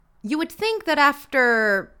You would think that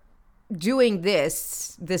after doing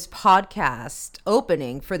this podcast,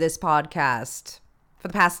 opening for this podcast for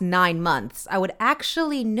the past 9 months, I would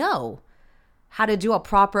actually know how to do a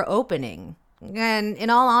proper opening. And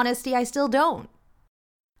in all honesty, I still don't.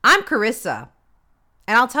 I'm Carissa,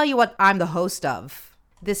 and I'll tell you what I'm the host of.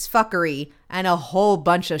 This fuckery and a whole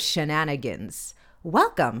bunch of shenanigans.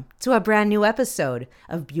 Welcome to a brand new episode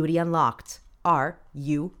of Beauty Unlocked. Are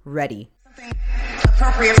you ready? Something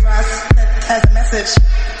appropriate for us that has a message.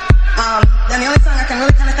 And the only song I can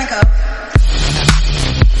really kind of think of.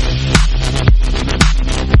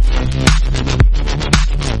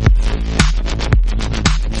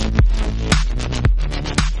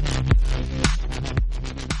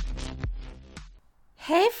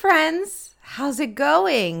 Hey friends, how's it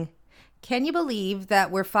going? Can you believe that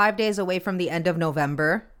we're 5 days away from the end of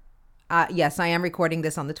November? Yes, I am recording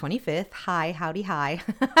this on the 25th. Hi, howdy, hi.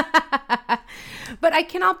 But I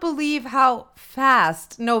cannot believe how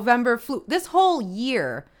fast November flew. This whole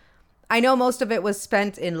year, I know most of it was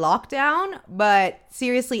spent in lockdown, but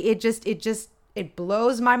seriously, it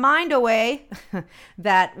blows my mind away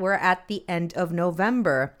that we're at the end of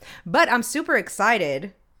November. But I'm super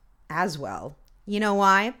excited as well. You know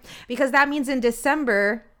why? Because that means in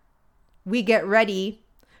December, we get ready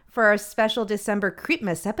for our special December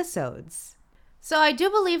Creepmas episodes. So I do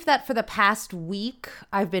believe that for the past week,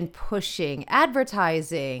 I've been pushing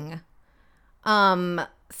advertising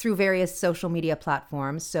through various social media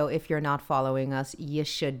platforms. So if you're not following us, you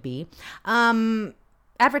should be.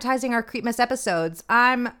 Advertising our Creepmas episodes.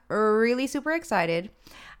 I'm really super excited.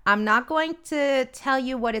 I'm not going to tell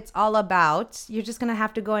you what it's all about. You're just going to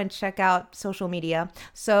have to go and check out social media.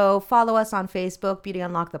 So follow us on Facebook, Beauty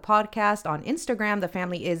Unlock the Podcast. On Instagram, the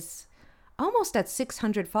family is almost at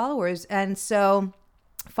 600 followers. And so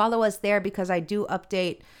follow us there because I do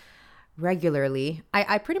update regularly.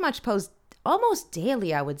 I pretty much post almost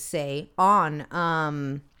daily, I would say, on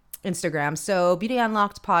Instagram. So Beauty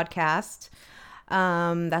Unlocked Podcast.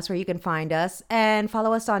 That's where you can find us, and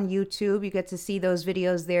follow us on YouTube. You get to see those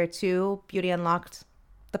videos there too. Beauty Unlocked,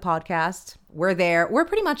 the podcast. We're there. We're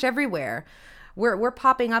pretty much everywhere. We're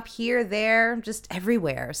popping up here, there, just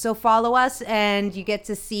everywhere. So follow us, and you get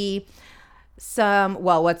to see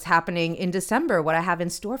what's happening in December, what I have in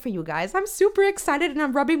store for you guys. I'm super excited, and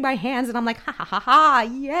I'm rubbing my hands, and I'm like, ha ha ha ha,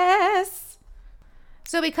 yes.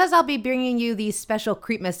 So because I'll be bringing you these special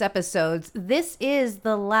Creepmas episodes, this is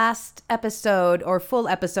the last episode, or full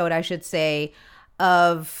episode, I should say,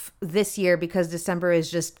 of this year, because December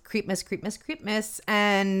is just Creepmas,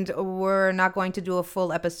 and we're not going to do a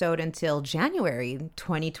full episode until January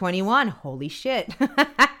 2021. Holy shit.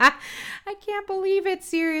 I can't believe it,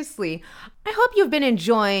 seriously. I hope you've been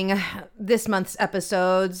enjoying this month's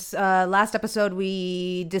episodes. Last episode,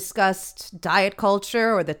 we discussed diet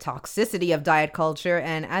culture, or the toxicity of diet culture.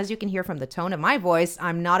 And as you can hear from the tone of my voice,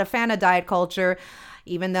 I'm not a fan of diet culture,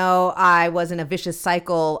 even though I was in a vicious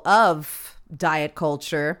cycle of diet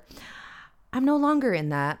culture. I'm no longer in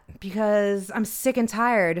that because I'm sick and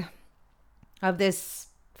tired of this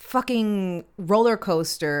fucking roller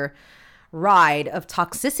coaster ride of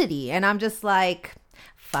toxicity. And I'm just like,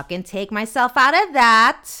 fucking take myself out of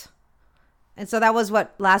that. And so that was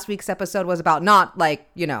what last week's episode was about. Not like,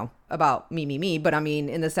 about me, but I mean,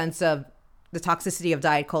 in the sense of the toxicity of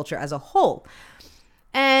diet culture as a whole.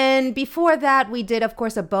 And before that, we did, of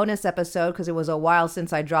course, a bonus episode because it was a while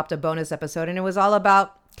since I dropped a bonus episode, and it was all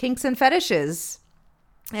about kinks and fetishes.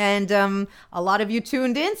 And a lot of you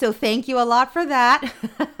tuned in, so thank you a lot for that.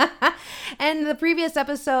 And the previous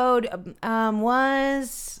episode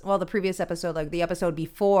the episode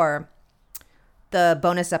before the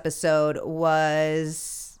bonus episode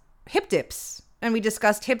was hip dips. And we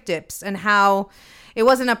discussed hip dips and how it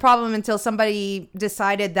wasn't a problem until somebody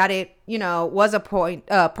decided that it, was a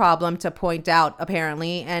problem to point out,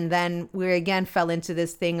 apparently. And then we again fell into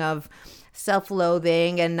this thing of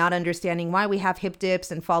self-loathing and not understanding why we have hip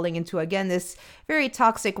dips, and falling into, again, this very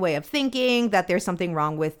toxic way of thinking that there's something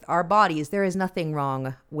wrong with our bodies. There is nothing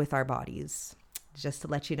wrong with our bodies, just to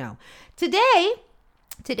let you know. Today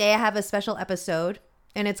I have a special episode,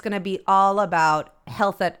 and it's going to be all about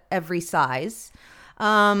health at every size.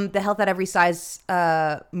 The health at every size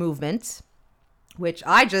movement, which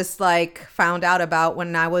I just found out about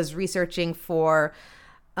when I was researching for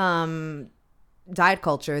diet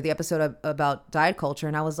culture, the episode about diet culture.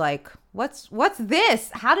 And I was like, what's this?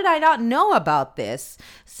 How did I not know about this?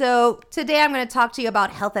 So today I'm going to talk to you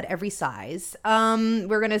about health at every size.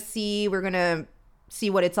 We're going to see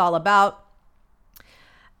what it's all about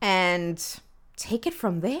and take it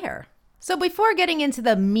from there. So before getting into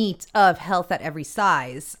the meat of health at every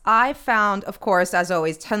size, I found, of course, as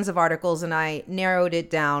always, tons of articles and I narrowed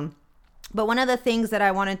it down. But one of the things that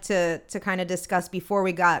I wanted to kind of discuss before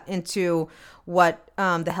we got into what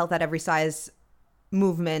the health at every size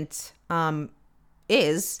movement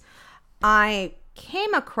is, I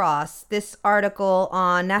came across this article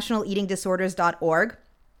on nationaleatingdisorders.org,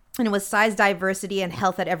 and it was size diversity and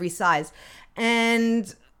health at every size.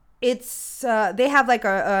 And it's they have like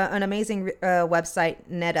an amazing website,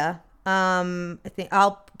 Neta. I think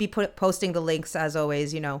I'll be posting the links as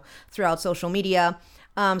always, throughout social media,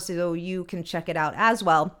 so you can check it out as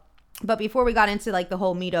well. But before we got into like the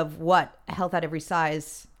whole meat of what health at every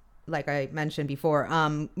size, like I mentioned before,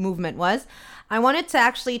 movement was, I wanted to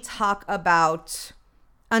actually talk about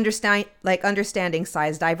understanding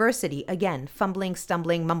size diversity. Again, fumbling,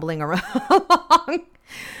 stumbling, mumbling around along.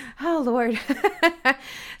 Oh, Lord.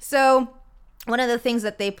 So one of the things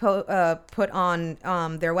that they put on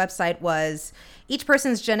their website was each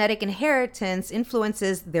person's genetic inheritance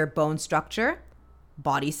influences their bone structure,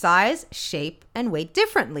 body size, shape, and weight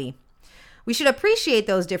differently. We should appreciate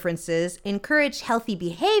those differences, encourage healthy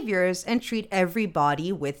behaviors, and treat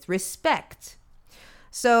everybody with respect.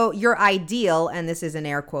 So your ideal, and this is in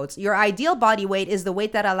air quotes, your ideal body weight is the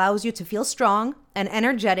weight that allows you to feel strong and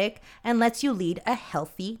energetic and lets you lead a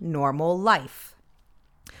healthy, normal life.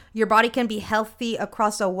 Your body can be healthy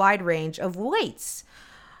across a wide range of weights.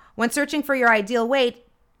 When searching for your ideal weight,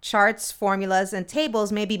 charts, formulas, and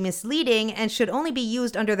tables may be misleading and should only be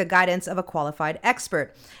used under the guidance of a qualified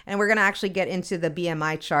expert. And we're going to actually get into the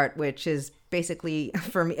BMI chart, which is basically,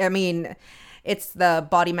 for me, it's the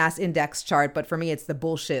body mass index chart, but for me, it's the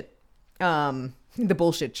bullshit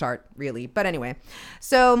chart, really. But anyway,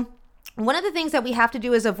 so one of the things that we have to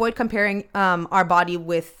do is avoid comparing our body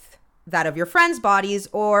with that of your friends' bodies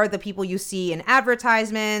or the people you see in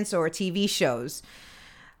advertisements or TV shows.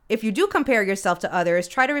 If you do compare yourself to others,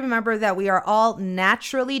 try to remember that we are all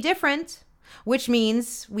naturally different, which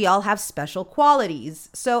means we all have special qualities.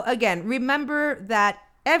 So again, remember that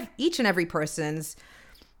each and every person's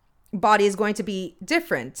body is going to be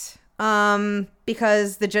different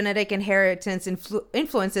because the genetic inheritance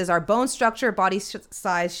influences our bone structure, body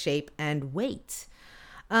size, shape, and weight.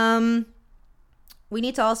 We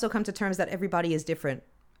need to also come to terms that everybody is different.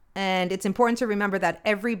 And it's important to remember that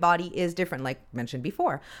every body is different, like mentioned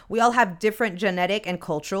before. We all have different genetic and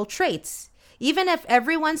cultural traits. Even if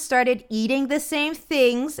everyone started eating the same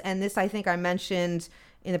things, and this I think I mentioned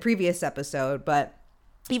in the previous episode, but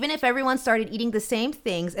even if everyone started eating the same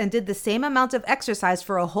things and did the same amount of exercise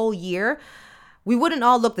for a whole year, we wouldn't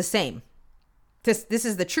all look the same. This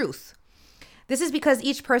is the truth. This is because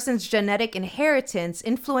each person's genetic inheritance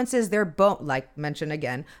influences their bone, like mentioned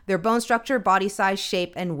again, their bone structure, body size,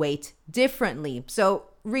 shape, and weight differently. So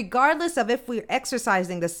regardless of if we're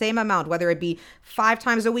exercising the same amount, whether it be 5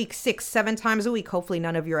 times a week, 6, 7 times a week, hopefully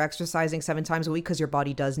none of you are exercising 7 times a week because your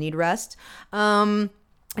body does need rest. And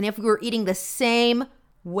if we were eating the same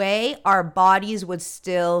way, our bodies would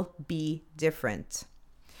still be different.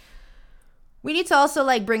 We need to also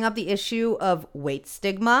bring up the issue of weight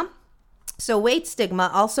stigma. So weight stigma,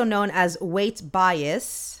 also known as weight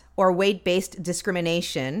bias or weight-based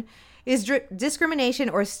discrimination, is discrimination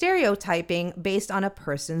or stereotyping based on a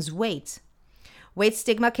person's weight. Weight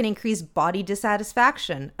stigma can increase body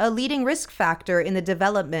dissatisfaction, a leading risk factor in the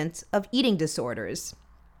development of eating disorders.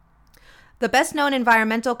 The best known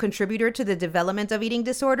environmental contributor to the development of eating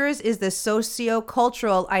disorders is the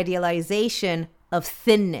socio-cultural idealization of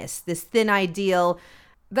thinness, this thin ideal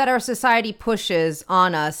that our society pushes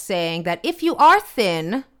on us, saying that if you are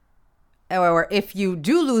thin, or if you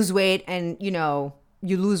do lose weight and,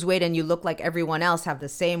 you lose weight and you look like everyone else, have the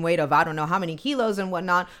same weight of I don't know how many kilos and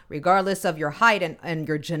whatnot, regardless of your height and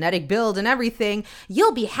your genetic build and everything,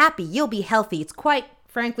 you'll be happy, you'll be healthy. It's quite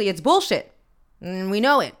frankly, it's bullshit. And we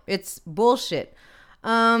know it. It's bullshit.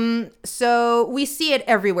 So we see it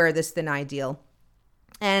everywhere, this thin ideal.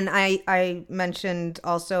 And I mentioned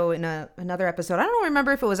also in another episode, I don't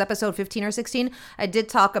remember if it was episode 15 or 16, I did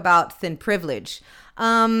talk about thin privilege.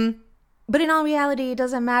 But in all reality, it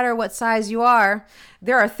doesn't matter what size you are.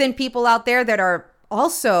 There are thin people out there that are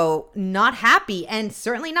also not happy and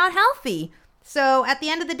certainly not healthy. So at the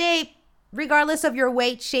end of the day, regardless of your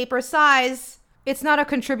weight, shape, or size, it's not a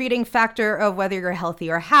contributing factor of whether you're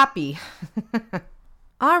healthy or happy.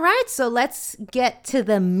 All right, so let's get to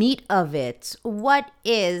the meat of it. What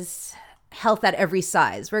is health at every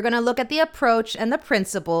size? We're going to look at the approach and the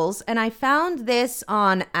principles, and I found this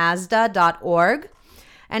on ASDA.org.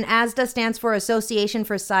 And ASDA stands for Association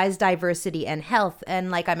for Size, Diversity, and Health.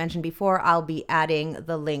 And like I mentioned before, I'll be adding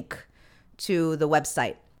the link to the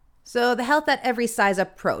website. So, the health at every size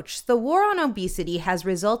approach. The war on obesity has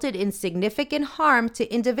resulted in significant harm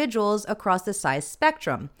to individuals across the size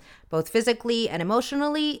spectrum, both physically and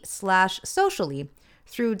emotionally/socially,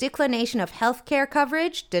 through declination of healthcare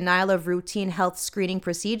coverage, denial of routine health screening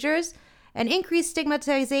procedures, and increased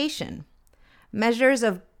stigmatization. Measures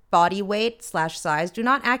of body weight/size do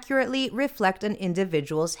not accurately reflect an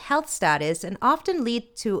individual's health status and often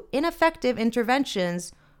lead to ineffective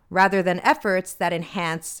interventions rather than efforts that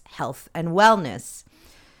enhance health and wellness.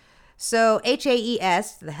 So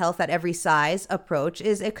HAES, the health at every size approach,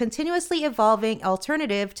 is a continuously evolving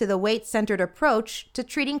alternative to the weight-centered approach to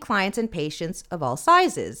treating clients and patients of all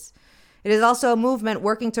sizes. It is also a movement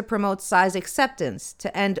working to promote size acceptance,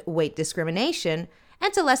 to end weight discrimination,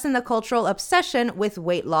 and to lessen the cultural obsession with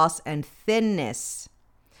weight loss and thinness.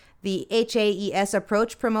 The HAES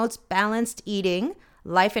approach promotes balanced eating,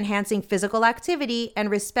 life-enhancing physical activity, and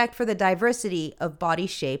respect for the diversity of body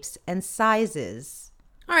shapes and sizes.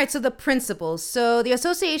 All right, so the principles. So the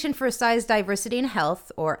Association for Size Diversity in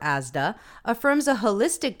Health, or ASDA, affirms a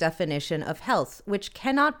holistic definition of health, which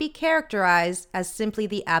cannot be characterized as simply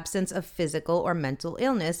the absence of physical or mental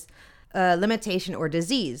illness, limitation, or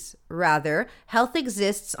disease. Rather, health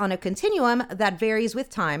exists on a continuum that varies with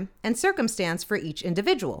time and circumstance for each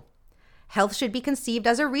individual. Health should be conceived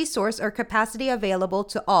as a resource or capacity available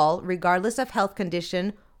to all, regardless of health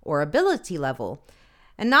condition or ability level,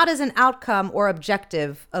 and not as an outcome or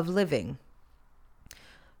objective of living.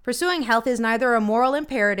 Pursuing health is neither a moral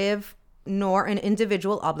imperative nor an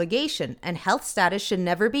individual obligation, and health status should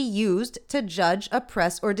never be used to judge,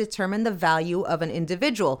 oppress, or determine the value of an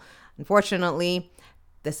individual. Unfortunately,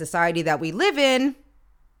 the society that we live in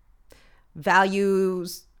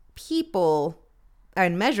values people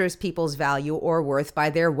and measures people's value or worth by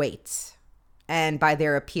their weight and by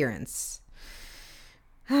their appearance.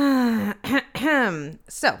 So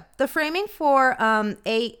the framing for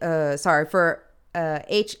HAES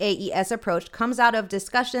approach comes out of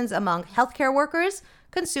discussions among healthcare workers,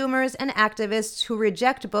 consumers, and activists who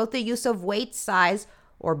reject both the use of weight, size,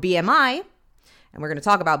 or BMI, and we're going to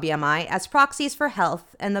talk about BMI, as proxies for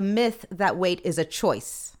health, and the myth that weight is a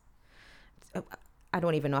choice. I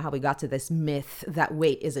don't even know how we got to this myth that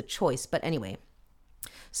weight is a choice, but anyway.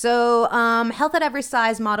 So health at every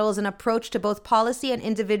size model is an approach to both policy and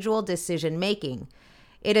individual decision making.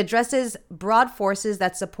 It addresses broad forces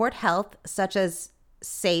that support health, such as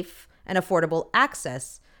safe and affordable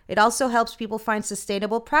access. It also helps people find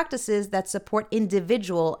sustainable practices that support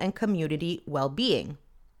individual and community well-being.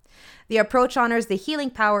 The approach honors the healing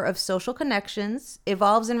power of social connections,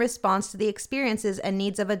 evolves in response to the experiences and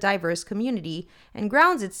needs of a diverse community, and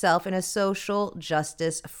grounds itself in a social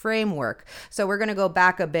justice framework. So we're going to go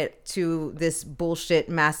back a bit to this bullshit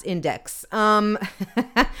mass index that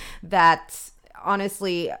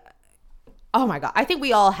honestly, oh my God, I think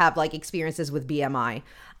we all have like experiences with BMI.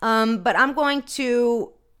 But I'm going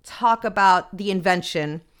to talk about the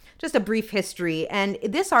invention, just a brief history. And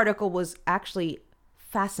this article was actually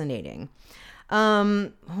fascinating.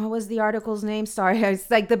 What was the article's name? Sorry,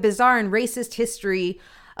 it's like the bizarre and racist history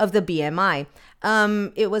of the BMI.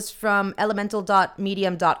 It was from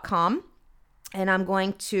elemental.medium.com, and I'm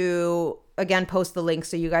going to again post the link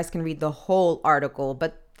so you guys can read the whole article,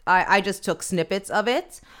 but I just took snippets of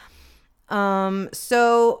it.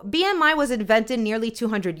 So BMI was invented nearly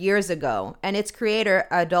 200 years ago, and its creator,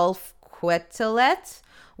 Adolphe Quetelet,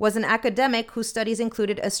 was an academic whose studies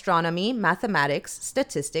included astronomy, mathematics,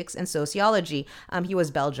 statistics, and sociology. He was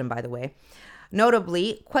Belgian, by the way.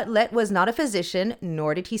 Notably, Quetelet was not a physician,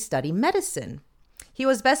 nor did he study medicine. He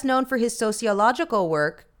was best known for his sociological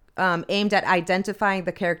work aimed at identifying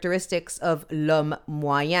the characteristics of l'homme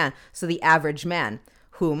moyen, so the average man,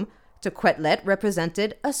 whom, to Quetelet,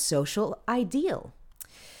 represented a social ideal.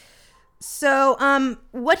 So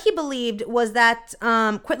what he believed was that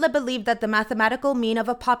Quetelet believed that the mathematical mean of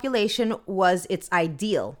a population was its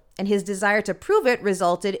ideal, and his desire to prove it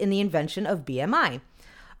resulted in the invention of BMI,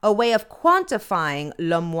 a way of quantifying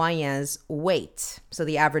l'homme moyen's weight, so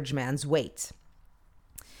the average man's weight.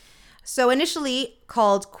 So initially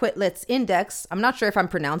called Quetelet's Index, I'm not sure if I'm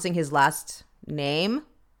pronouncing his last name,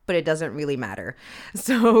 but it doesn't really matter.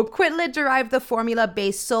 So Quetelet derived the formula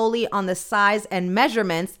based solely on the size and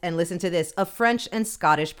measurements, and listen to this, of French and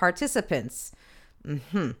Scottish participants.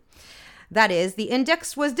 That is, the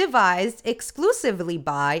index was devised exclusively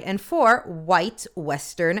by and for white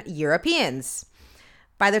Western Europeans.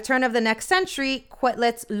 By the turn of the next century,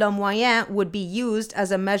 Quetelet's l'homme moyen would be used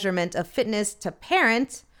as a measurement of fitness to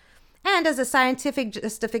parent and as a scientific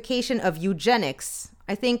justification of eugenics.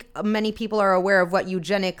 I think many people are aware of what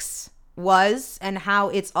eugenics was and how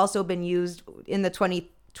it's also been used in the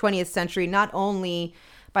 20th century, not only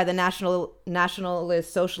by the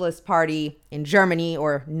Nationalist Socialist Party in Germany,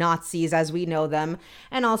 or Nazis as we know them,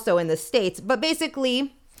 and also in the States. But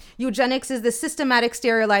basically, eugenics is the systematic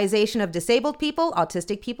sterilization of disabled people,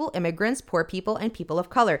 autistic people, immigrants, poor people, and people of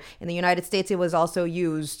color. In the United States, it was also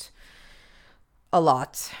used a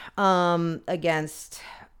lot against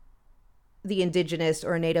the indigenous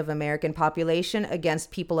or Native American population,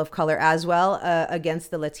 against people of color as well, against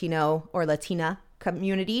the Latino or Latina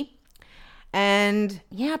community. And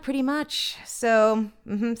yeah, pretty much. So,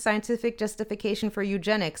 scientific justification for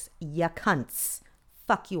eugenics. Ya cunts.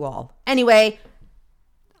 Fuck you all. Anyway,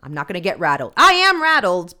 I'm not going to get rattled. I am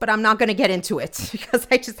rattled, but I'm not going to get into it because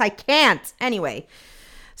I can't. Anyway,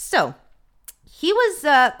 so he was,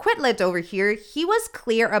 Quitlet over here, he was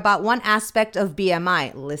clear about one aspect of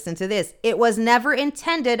BMI. Listen to this. It was never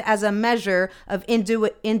intended as a measure of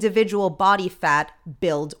individual body fat,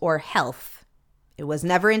 build, or health. It was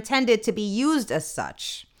never intended to be used as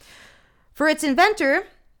such. For its inventor,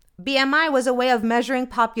 BMI was a way of measuring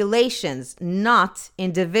populations, not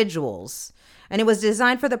individuals. And it was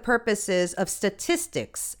designed for the purposes of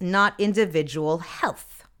statistics, not individual health.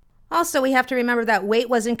 Also, we have to remember that weight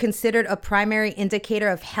wasn't considered a primary indicator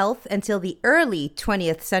of health until the early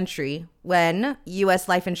 20th century, when U.S.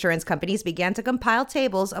 life insurance companies began to compile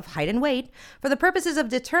tables of height and weight for the purposes of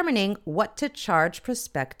determining what to charge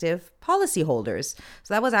prospective policyholders.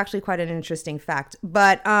 So that was actually quite an interesting fact.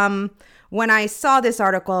 But when I saw this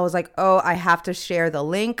article, I was like, oh, I have to share the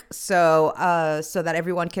link so that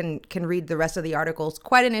everyone can read the rest of the articles.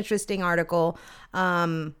 Quite an interesting article.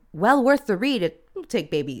 Well worth the read. It will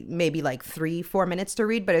take maybe like 3-4 minutes to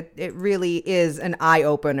read, but it really is an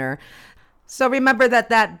eye-opener. So remember that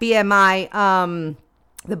BMI,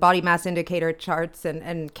 the body mass indicator charts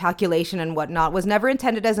and calculation and whatnot, was never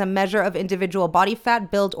intended as a measure of individual body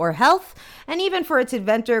fat, build, or health. And even for its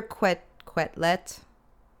inventor, Quitlet,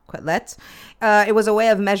 it was a way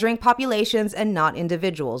of measuring populations and not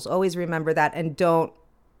individuals. Always remember that, and don't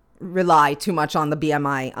rely too much on the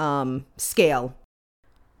BMI scale.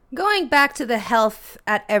 Going back to the health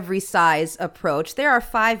at every size approach, there are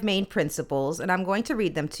 5 main principles, and I'm going to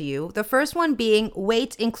read them to you. The first one being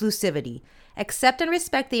weight inclusivity. Accept and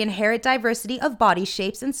respect the inherent diversity of body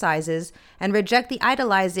shapes and sizes, and reject the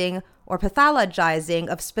idolizing or pathologizing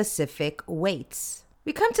of specific weights.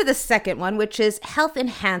 We come to the second one, which is health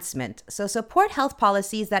enhancement. So support health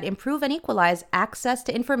policies that improve and equalize access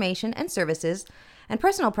to information and services, and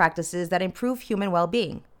personal practices that improve human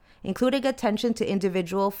well-being, including attention to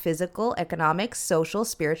individual physical, economic, social,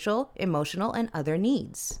 spiritual, emotional, and other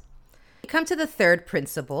needs. We come to the third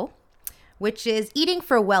principle, which is eating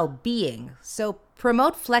for well-being. So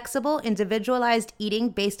promote flexible, individualized eating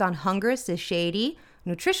based on hunger, satiety,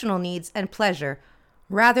 nutritional needs, and pleasure,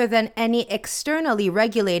 rather than any externally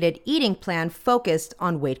regulated eating plan focused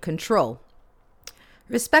on weight control.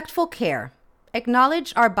 Respectful care.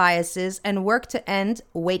 Acknowledge our biases and work to end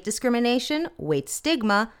weight discrimination, weight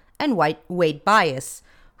stigma, and weight bias.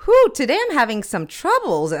 Today I'm having some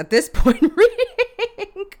troubles at this point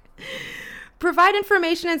reading. Provide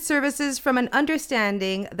information and services from an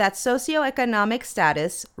understanding that socioeconomic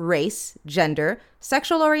status, race, gender,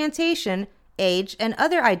 sexual orientation, age, and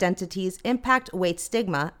other identities impact weight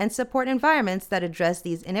stigma, and support environments that address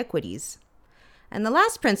these inequities. And the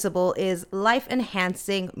last principle is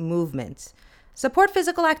life-enhancing movement. Support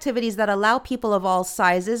physical activities that allow people of all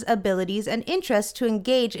sizes, abilities, and interests to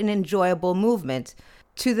engage in enjoyable movement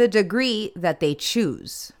to the degree that they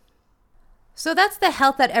choose. So that's the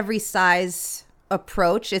health at every size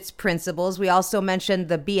approach, its principles. We also mentioned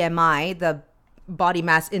the BMI, the body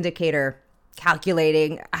mass indicator,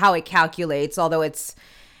 calculating how it calculates, although it's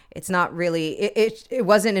not really, it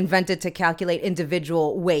wasn't invented to calculate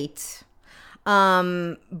individual weight,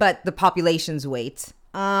 but the population's weight.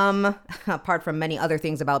 Apart from many other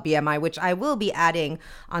things about BMI, which I will be adding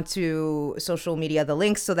onto social media, the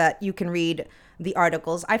links so that you can read the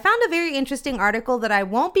articles. I found a very interesting article that I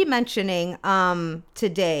won't be mentioning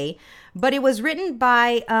today, but it was written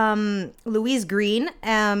by Louise Green.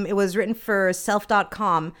 It was written for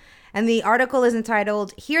self.com, and the article is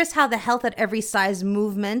entitled, "Here's How the Health at Every Size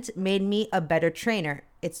Movement Made Me a Better Trainer.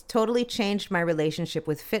 It's totally changed my relationship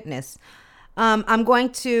with fitness." I'm going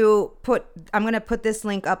to put this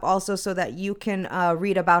link up also so that you can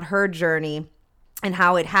read about her journey and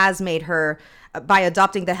how it has made her, by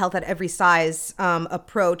adopting the health at every size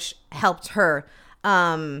approach, helped her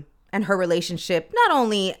and her relationship, not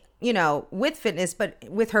only, with fitness, but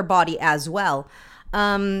with her body as well.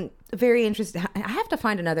 very interesting. I have to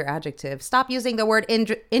find another adjective. Stop using the word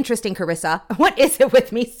interesting, Carissa. What is it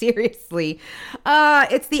with me? Seriously.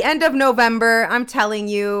 It's the end of November. I'm telling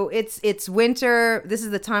you, it's winter. This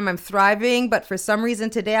is the time I'm thriving. But for some reason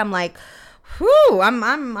today, I'm like, whew,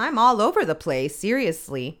 I'm all over the place.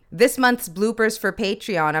 Seriously. This month's bloopers for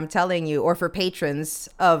Patreon, I'm telling you, or for patrons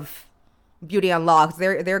of Beauty Unlocked,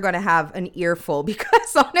 they're going to have an earful,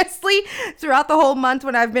 because honestly, throughout the whole month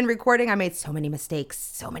when I've been recording, I made so many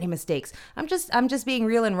mistakes. I'm just being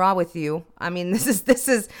real and raw with you. I mean, this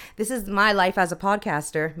is my life as a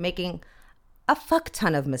podcaster, making a fuck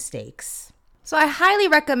ton of mistakes. So I highly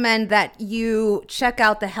recommend that you check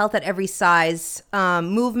out the Health at Every Size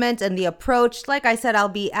movement and the approach. Like I said, I'll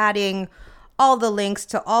be adding all the links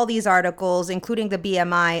to all these articles, including the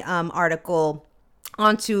BMI article,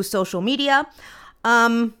 onto social media.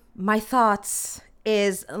 My thoughts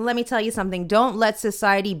is, let me tell you something. Don't let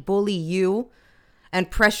society bully you and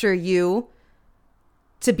pressure you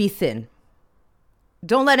to be thin.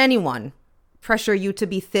 Don't let anyone pressure you to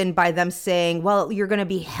be thin by them saying, well, you're going to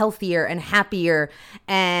be healthier and happier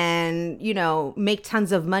and, make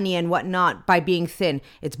tons of money and whatnot by being thin.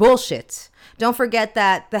 It's bullshit. Don't forget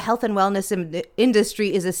that the health and wellness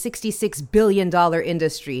industry is a $66 billion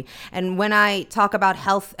industry. And when I talk about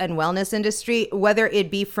health and wellness industry, whether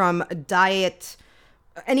it be from diet,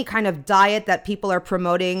 any kind of diet that people are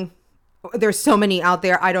promoting, there's so many out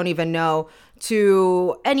there, I don't even know,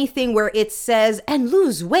 to anything where it says, and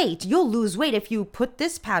lose weight. You'll lose weight if you put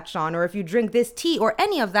this patch on, or if you drink this tea, or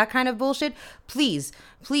any of that kind of bullshit. Please,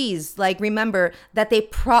 remember that they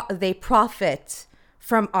profit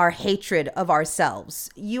from our hatred of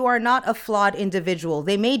ourselves. You are not a flawed individual.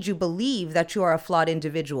 They made you believe that you are a flawed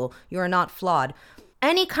individual. You are not flawed.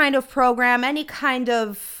 Any kind of program, any kind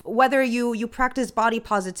of, whether you practice body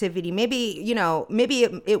positivity, maybe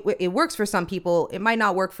it works for some people. It might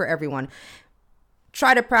not work for everyone.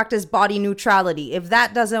 Try to practice body neutrality. If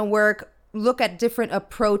that doesn't work, look at different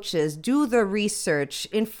approaches. Do the research,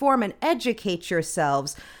 inform and educate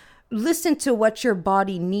yourselves. Listen to what your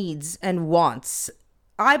body needs and wants.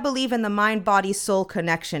 I believe in the mind-body-soul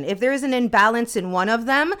connection. If there is an imbalance in one of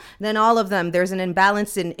them, then all of them, there's an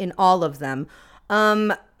imbalance in all of them.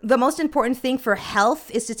 The most important thing for health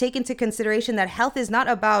is to take into consideration that health is not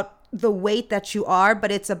about the weight that you are,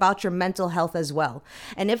 but it's about your mental health as well.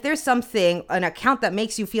 And if there's something, an account that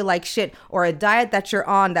makes you feel like shit, or a diet that you're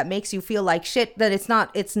on that makes you feel like shit, then it's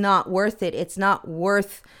not worth it. It's not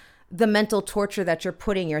worth the mental torture that you're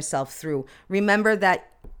putting yourself through. Remember that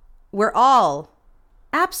we're all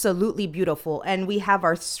absolutely beautiful, and we have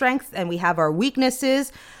our strengths and we have our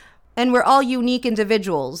weaknesses, and we're all unique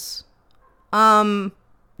individuals.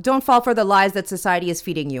 Don't fall for the lies that society is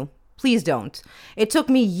feeding you. Please don't. It took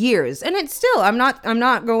me years, and it's still, I'm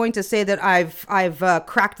not going to say that I've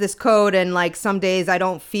cracked this code and like some days I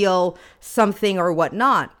don't feel something or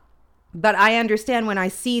whatnot. But I understand when I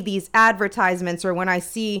see these advertisements, or when I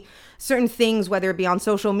see certain things, whether it be on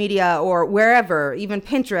social media or wherever, even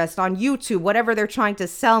Pinterest, on YouTube, whatever they're trying to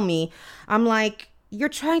sell me, I'm like, you're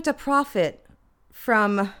trying to profit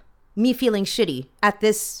from me feeling shitty at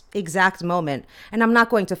this exact moment. And I'm not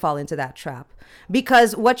going to fall into that trap,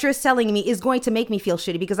 because what you're selling me is going to make me feel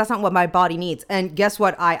shitty, because that's not what my body needs. And guess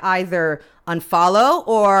what? I either unfollow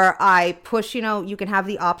or I push, you can have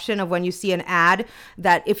the option of, when you see an ad,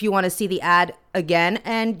 that if you want to see the ad again,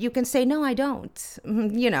 and you can say, no, I don't,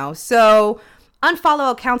 so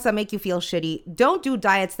unfollow accounts that make you feel shitty. Don't do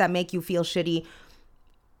diets that make you feel shitty.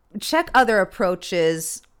 Check other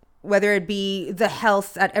approaches, whether it be the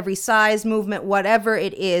Health at Every Size movement, whatever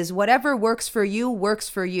it is, whatever works for you, works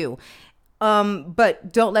for you.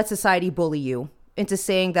 But don't let society bully you into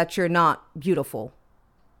saying that you're not beautiful.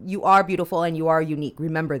 You are beautiful and you are unique.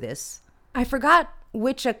 Remember this. I forgot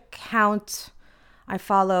which account I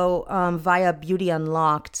follow via Beauty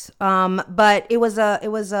Unlocked. But it was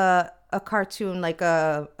a cartoon, like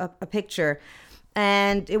a picture,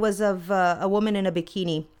 and it was of a woman in a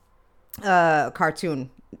bikini,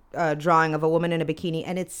 cartoon drawing of a woman in a bikini,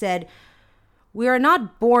 and it said, "We are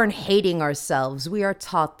not born hating ourselves. We are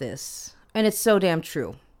taught this." And it's so damn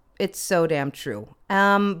true. It's so damn true.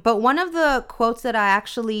 But one of the quotes that I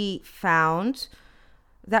actually found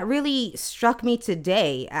that really struck me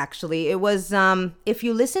today, actually, it was, if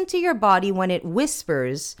you listen to your body when it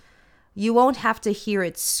whispers, you won't have to hear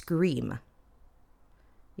it scream.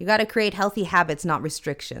 You got to create healthy habits, not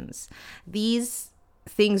restrictions. These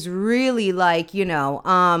things really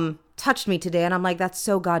touched me today. And I'm like, that's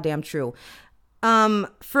so goddamn true.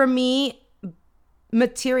 For me,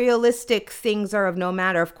 materialistic things are of no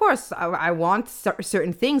matter. Of course, I want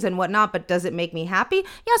certain things and whatnot, but does it make me happy?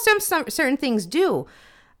 Yeah, some certain things do.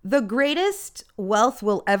 The greatest wealth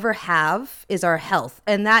we'll ever have is our health.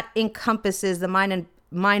 And that encompasses the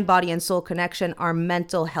mind, body, and soul connection, our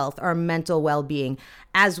mental health, our mental well-being,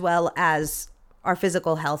 as well as our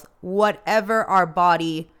physical health, whatever our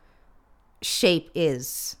body shape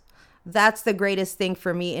is. That's the greatest thing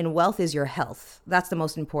for me in wealth is your health. That's the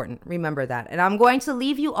most important. Remember that. And I'm going to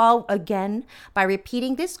leave you all again by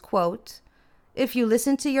repeating this quote. If you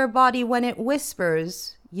listen to your body when it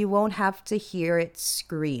whispers, you won't have to hear it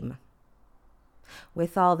scream.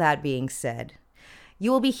 With all that being said, you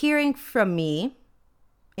will be hearing from me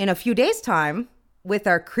in a few days' time with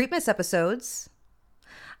our Creepmas episodes.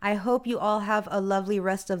 I hope you all have a lovely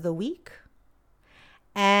rest of the week.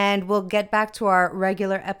 And we'll get back to our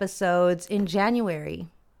regular episodes in January.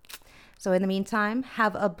 So in the meantime,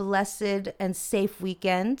 have a blessed and safe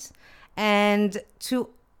weekend. And to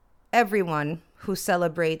everyone who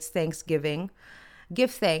celebrates Thanksgiving,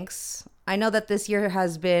 give thanks. I know that this year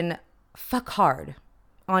has been fuck hard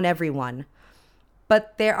on everyone.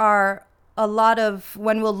 But there are a lot of,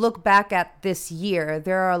 when we'll look back at this year,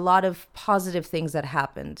 there are a lot of positive things that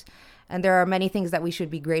happened. And there are many things that we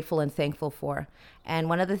should be grateful and thankful for. And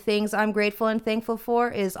one of the things I'm grateful and thankful for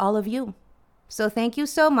is all of you. So thank you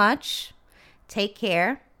so much. Take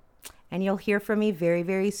care. And you'll hear from me very,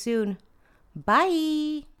 very soon.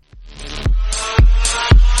 Bye.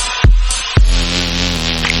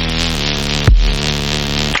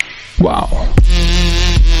 Wow.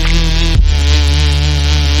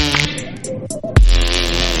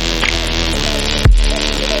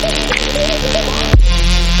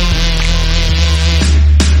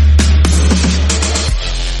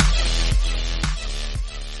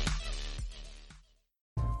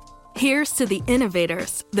 Here's to the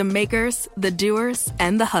innovators, the makers, the doers,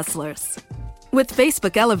 and the hustlers. With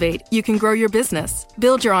Facebook Elevate, you can grow your business,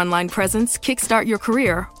 build your online presence, kickstart your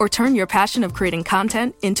career, or turn your passion of creating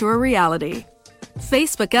content into a reality.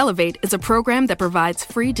 Facebook Elevate is a program that provides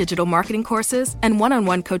free digital marketing courses and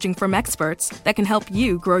one-on-one coaching from experts that can help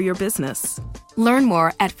you grow your business. Learn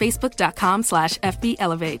more at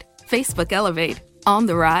facebook.com/FBElevate. Facebook Elevate. On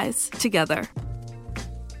the rise together.